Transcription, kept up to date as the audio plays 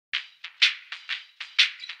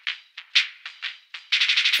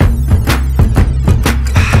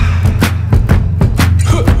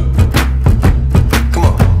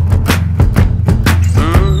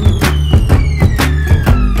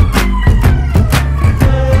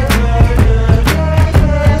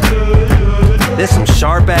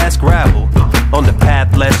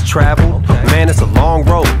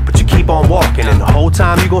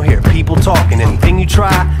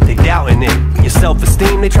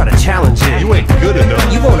game, they try to challenge it. You ain't good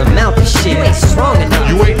enough. You won't amount to shit. You ain't strong enough.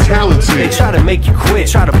 You ain't talented. They try to make you quit,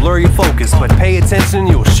 try to blur your focus, but pay attention,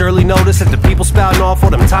 you'll surely notice that the people spouting off all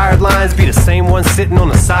them tired lines be the same ones sitting on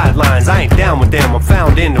the sidelines. I ain't down with them, I'm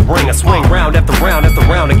found in the ring. I swing round after round after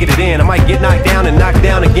round to get it in. I might get knocked down and knocked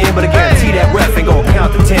down again, but I guarantee that ref ain't gonna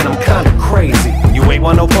count to 10. I'm kinda crazy. You ain't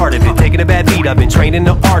want no part of it, taking a bad beat, I've been trained in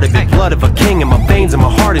the art of it. Blood of a king in my veins and my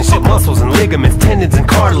heart and shit. Muscles and ligaments, tendons and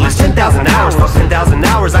cartilage. 10,000 hours, plus 10,000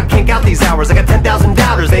 hours. I can't count these hours, I got 10,000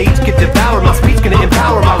 doubters. They each get devoured, my speech gonna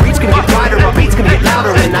empower. My reach gonna get wider, my beat's gonna get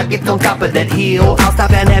louder. And I get on top of that hill, I'll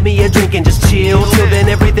stop and have me a drink and just chill. Till then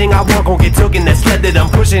everything I want gon' get took, and that sled that I'm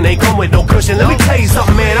pushing ain't come with no cushion. Let me tell you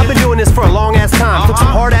something, man, I've been doing this for a long ass time. Took some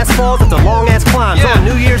hard ass falls after long ass climbs. On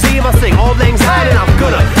New Year's Eve I sing all things high and I'm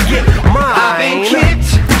gonna get mine. I've been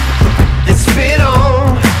kicked and spit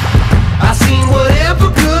on. I seen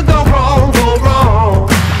whatever could go wrong, go wrong.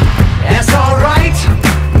 That's alright.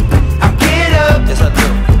 I get up, Yes, I do.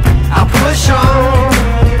 I push on.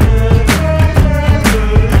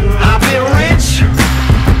 I've been rich,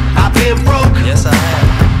 I've been broke. Yes, I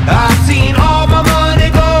have. I've seen all my money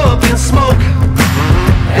go up in smoke.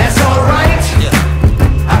 That's alright.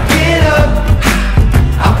 Yeah. I get up,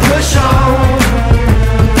 I push on.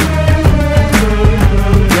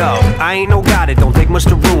 Yo, I ain't no god, it don't take much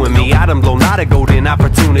to ruin me. I done blown out of golden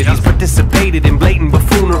opportunities, participated in blatant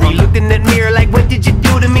buffoonery. Looked in that mirror like, what did you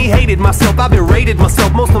do to me? Hated myself, I've been rated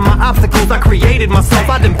myself. Most of my obstacles I created myself.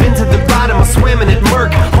 I done been to the bottom, I swam in it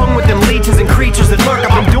murk. Hung with them leeches and creatures that lurk.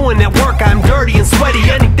 I've been doing that work, I'm dirty and sweaty.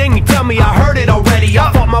 Anything you tell me, I heard it already.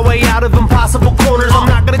 I fought my way out of impossible corners. I'm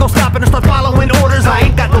not gonna go stop